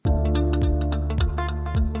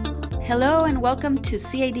Hello and welcome to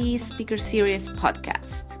CID Speaker Series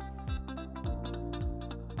podcast.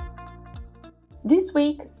 This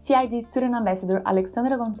week, CID Student Ambassador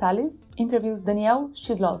Alexandra Gonzalez interviews Daniel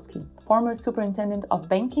Szydlowski, former Superintendent of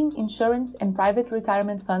Banking, Insurance and Private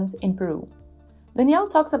Retirement Funds in Peru. Daniel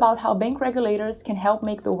talks about how bank regulators can help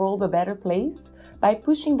make the world a better place by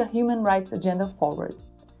pushing the human rights agenda forward.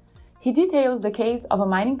 He details the case of a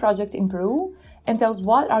mining project in Peru and tells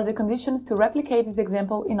what are the conditions to replicate this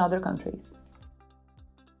example in other countries.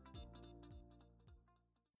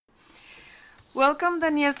 Welcome,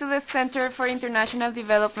 Daniel, to the Center for International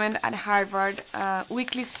Development at Harvard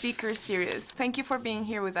weekly speaker series. Thank you for being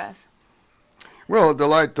here with us. Well,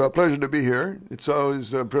 pleasure to be here. It's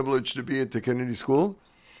always a privilege to be at the Kennedy School.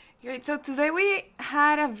 Great. So today we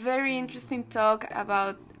had a very interesting talk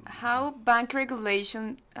about how bank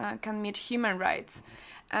regulation can meet human rights,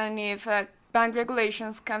 and if bank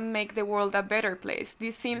regulations can make the world a better place.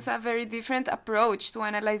 This seems a very different approach to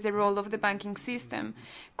analyze the role of the banking system.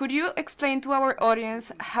 Could you explain to our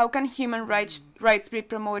audience how can human rights be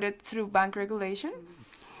promoted through bank regulation?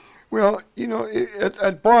 Well,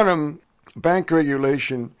 at bottom, bank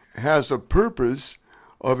regulation has a purpose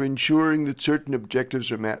of ensuring that certain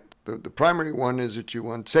objectives are met. The primary one is that you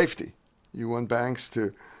want safety. You want banks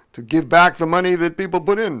to give back the money that people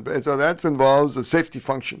put in. So that involves a safety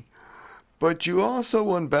function. But you also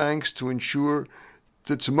want banks to ensure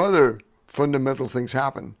that some other fundamental things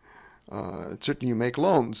happen. Certainly you make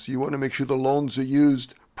loans. You want to make sure the loans are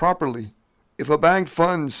used properly. If a bank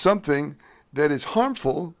funds something that is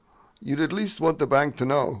harmful, you'd at least want the bank to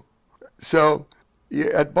know. So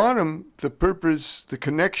at bottom, the purpose, the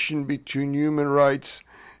connection between human rights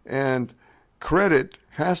and credit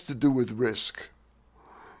has to do with risk.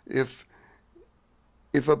 If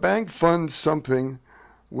a bank funds something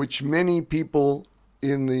which many people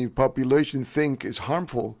in the population think is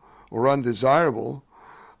harmful or undesirable,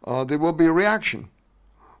 there will be a reaction.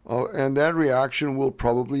 And that reaction will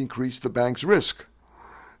probably increase the bank's risk.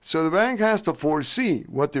 So the bank has to foresee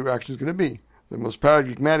what the reaction is going to be. The most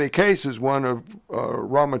paradigmatic case is one of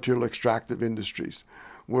raw material extractive industries,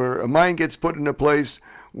 where a mine gets put in a place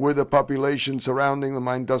where the population surrounding the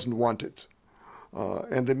mine doesn't want it.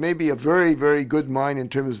 And it may be a very, very good mine in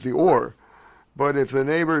terms of the ore, but if the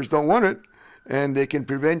neighbors don't want it and they can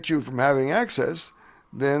prevent you from having access,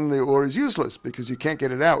 then the ore is useless because you can't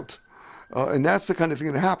get it out. And that's the kind of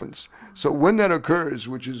thing that happens. So when that occurs,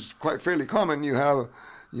 which is quite fairly common, you have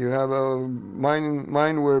a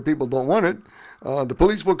mine where people don't want it, the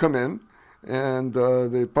police will come in and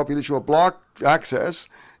the population will block access,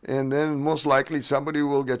 and then most likely somebody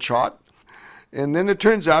will get shot. And then it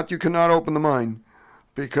turns out you cannot open the mine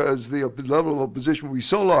because the level of opposition will be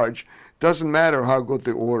so large. Doesn't matter how good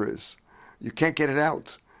the ore is. You can't get it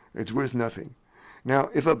out. It's worth nothing. Now,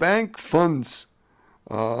 if a bank funds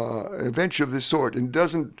a venture of this sort and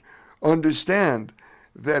doesn't understand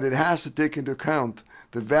that it has to take into account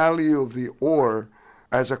the value of the ore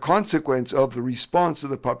as a consequence of the response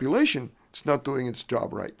of the population, it's not doing its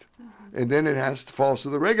job right. Mm-hmm. And then it has to fall to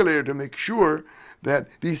the regulator to make sure that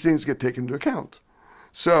these things get taken into account.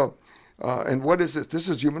 So, and what is this? This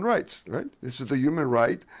is human rights, right? This is the human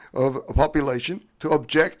right of a population to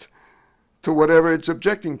object to whatever it's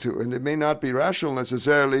objecting to. And it may not be rational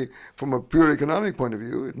necessarily from a pure economic point of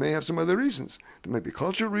view. It may have some other reasons. There may be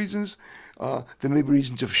cultural reasons. There may be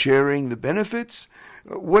reasons of sharing the benefits.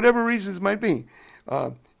 Whatever reasons might be.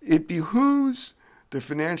 It behooves the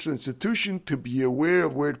financial institution to be aware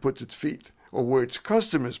of where it puts its feet, or where its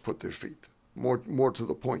customers put their feet, more to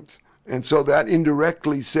the point. And so that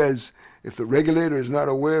indirectly says if the regulator is not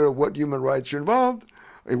aware of what human rights are involved,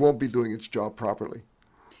 it won't be doing its job properly.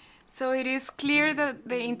 So it is clear that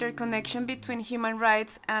the interconnection between human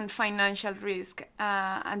rights and financial risk,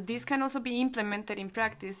 and this can also be implemented in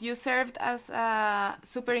practice. You served as a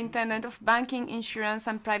superintendent of banking, insurance,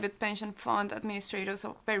 and private pension fund administrators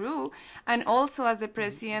of Peru, and also as the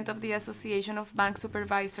president of the Association of Bank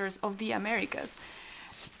Supervisors of the Americas.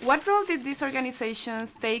 What role did these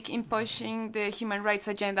organizations take in pushing the human rights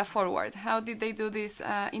agenda forward? How did they do this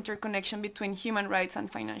interconnection between human rights and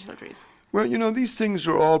financial risk? Well, these things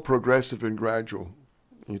are all progressive and gradual.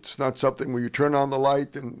 It's not something where you turn on the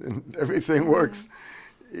light and everything works.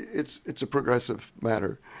 It's a progressive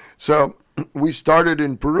matter. So we started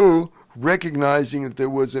in Peru recognizing that there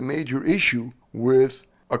was a major issue with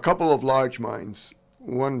a couple of large mines.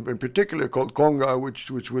 One in particular called Conga,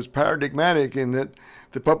 which was paradigmatic in that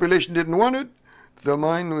the population didn't want it. The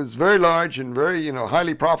mine was very large and very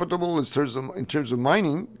highly profitable in terms of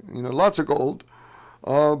mining, lots of gold.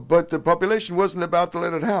 But the population wasn't about to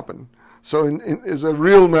let it happen. So as a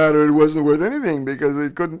real matter, it wasn't worth anything because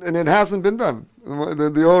it couldn't, and it hasn't been done.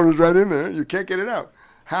 The order is right in there. You can't get it out.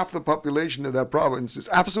 Half the population of that province is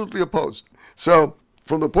absolutely opposed. So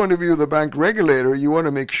from the point of view of the bank regulator, you want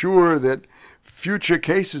to make sure that future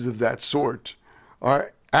cases of that sort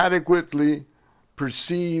are adequately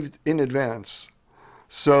perceived in advance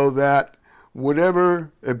so that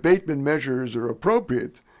whatever abatement measures are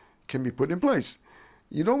appropriate can be put in place.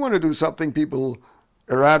 You don't want to do something people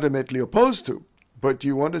are adamantly opposed to, but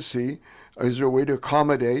you want to see, is there a way to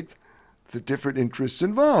accommodate the different interests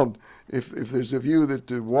involved? If there's a view that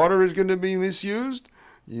the water is going to be misused,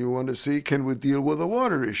 you want to see, can we deal with the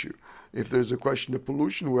water issue? If there's a question of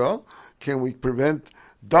pollution, well, can we prevent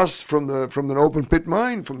dust from an open pit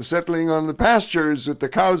mine from settling on the pastures that the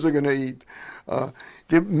cows are going to eat?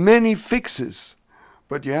 There are many fixes,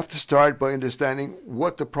 but you have to start by understanding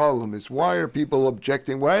what the problem is. Why are people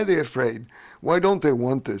objecting? Why are they afraid? Why don't they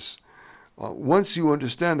want this? Once you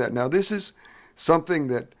understand that, now this is something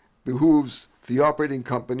that behooves the operating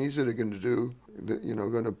companies that are going to do,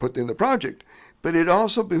 going to put in the project. But it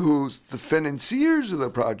also behooves the financiers of the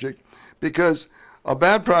project, because a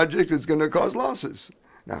bad project is going to cause losses.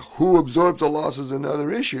 Now, who absorbs the loss is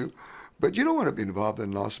another issue, but you don't want to be involved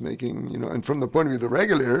in loss making, and from the point of view of the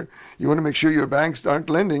regulator, you want to make sure your banks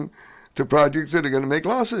aren't lending to projects that are going to make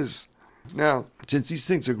losses. Now, since these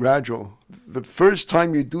things are gradual, the first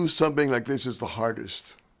time you do something like this is the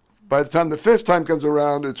hardest. By the time the fifth time comes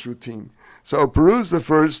around, it's routine. So Peru's the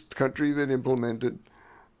first country that implemented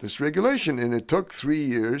this regulation, and it took 3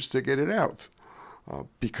 years to get it out.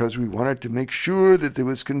 Because we wanted to make sure that there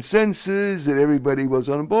was consensus, that everybody was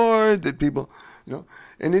on board, that people,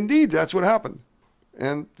 and indeed that's what happened.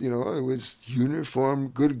 And, it was uniform,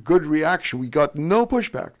 good reaction. We got no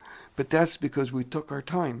pushback, but that's because we took our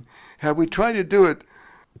time. Had we tried to do it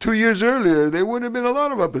 2 years earlier, there would have been a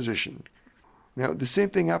lot of opposition. Now, the same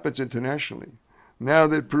thing happens internationally. Now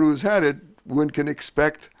that Peru's had it, one can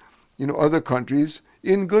expect, other countries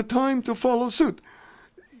in good time to follow suit.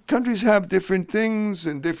 Countries have different things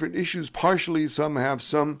and different issues. Partially, some have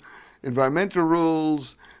some environmental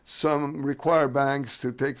rules. Some require banks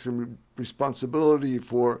to take some responsibility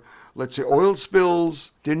for, let's say, oil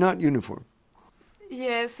spills. They're not uniform.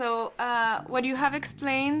 Yeah, so what you have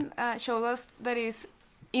explained showed us that is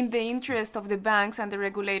in the interest of the banks and the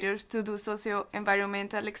regulators to do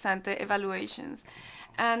socio-environmental ex-ante evaluations.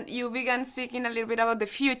 And you began speaking a little bit about the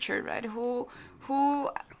future, right? Who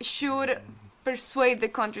should persuade the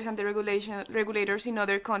countries and the regulators in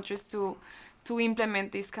other countries to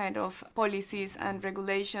implement these kind of policies and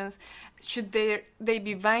regulations? Should they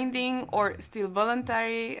be binding or still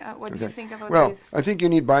voluntary? What do you think about this? Well, I think you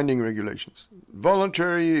need binding regulations.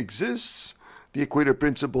 Voluntary exists. The Equator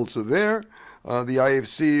Principles are there. The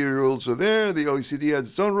IFC rules are there. The OECD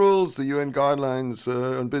has its own rules. The UN guidelines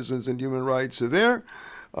on business and human rights are there.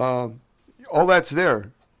 All that's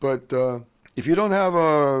there. But if you don't have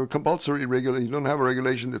a compulsory regulation, you don't have a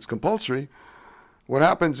regulation that's compulsory, what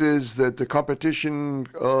happens is that the competition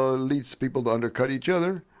leads people to undercut each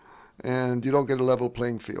other, and you don't get a level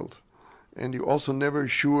playing field. And you also never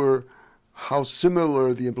sure how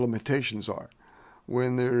similar the implementations are.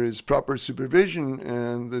 When there is proper supervision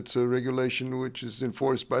and it's a regulation which is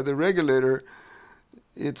enforced by the regulator,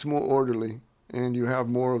 it's more orderly and you have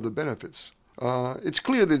more of the benefits. It's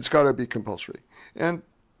clear that it's got to be compulsory. And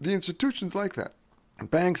the institutions like that.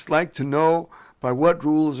 Banks like to know by what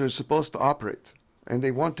rules they're supposed to operate. And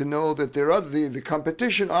they want to know that the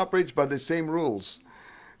competition operates by the same rules.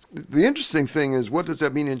 The interesting thing is, what does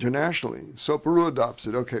that mean internationally? So Peru adopts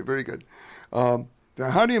it. Okay, very good.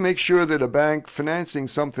 Now, how do you make sure that a bank financing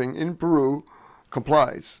something in Peru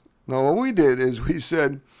complies? Now, what we did is we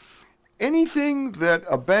said, anything that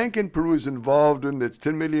a bank in Peru is involved in that's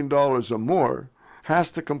 $10 million or more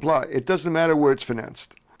has to comply. It doesn't matter where it's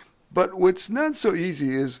financed. But what's not so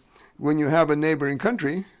easy is when you have a neighboring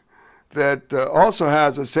country that also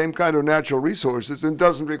has the same kind of natural resources and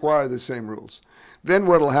doesn't require the same rules. Then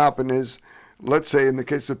what will happen is, let's say in the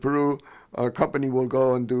case of Peru, a company will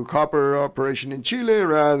go and do copper operation in Chile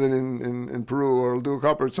rather than in Peru, or it'll do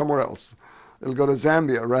copper somewhere else. It'll go to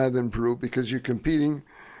Zambia rather than Peru because you're competing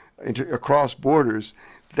across borders.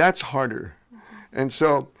 That's harder. Mm-hmm. And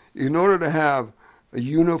so in order to have a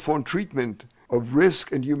uniform treatment of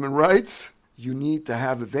risk and human rights, you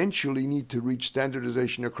eventually need to reach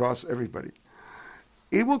standardization across everybody.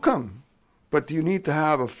 It will come, but you need to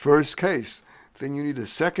have a first case. Then you need a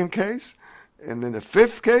second case, and then a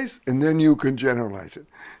fifth case, and then you can generalize it.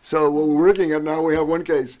 So what we're working at now, we have one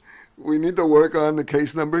case. We need to work on the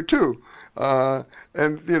case number 2. But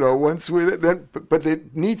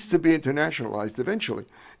it needs to be internationalized eventually.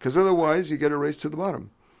 because otherwise you get a race to the bottom,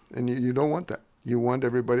 and you don't want that. You want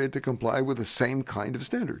everybody to comply with the same kind of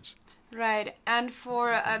standards. Right, and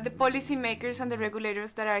for the policymakers and the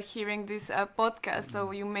regulators that are hearing this podcast, so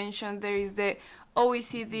you mentioned there is the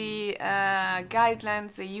OECD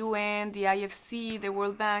guidelines, the UN, the IFC, the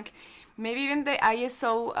World Bank, maybe even the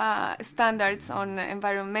ISO standards on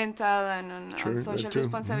environmental and on social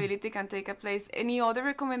responsibility can take a place. Any other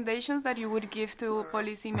recommendations that you would give to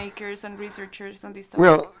policymakers and researchers on this topic?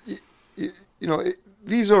 Well,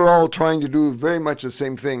 these are all trying to do very much the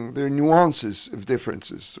same thing. There are nuances of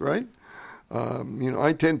differences, right?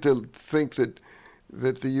 I tend to think that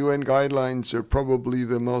the UN guidelines are probably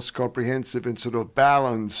the most comprehensive and sort of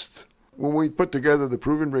balanced. When we put together the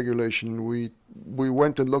Peruvian regulation, we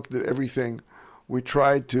went and looked at everything. We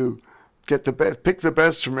tried to get the best, pick the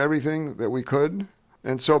best from everything that we could.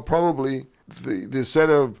 And so probably the set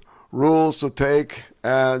of rules to take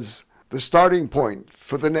as the starting point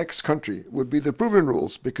for the next country would be the Peruvian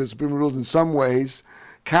rules, because the Peruvian rules in some ways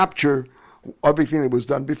capture everything that was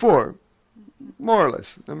done before, more or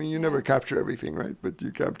less. I mean, you never capture everything, right? But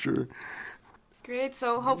you capture... Great.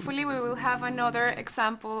 So hopefully we will have another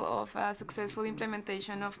example of successful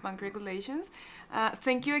implementation of bank regulations.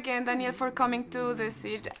 Thank you again, Daniel, for coming to the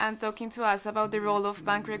CID and talking to us about the role of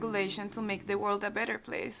bank regulation to make the world a better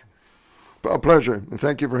place. A pleasure, and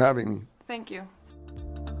thank you for having me. Thank you.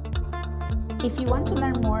 If you want to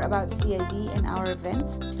learn more about CID and our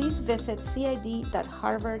events, please visit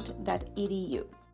cid.harvard.edu.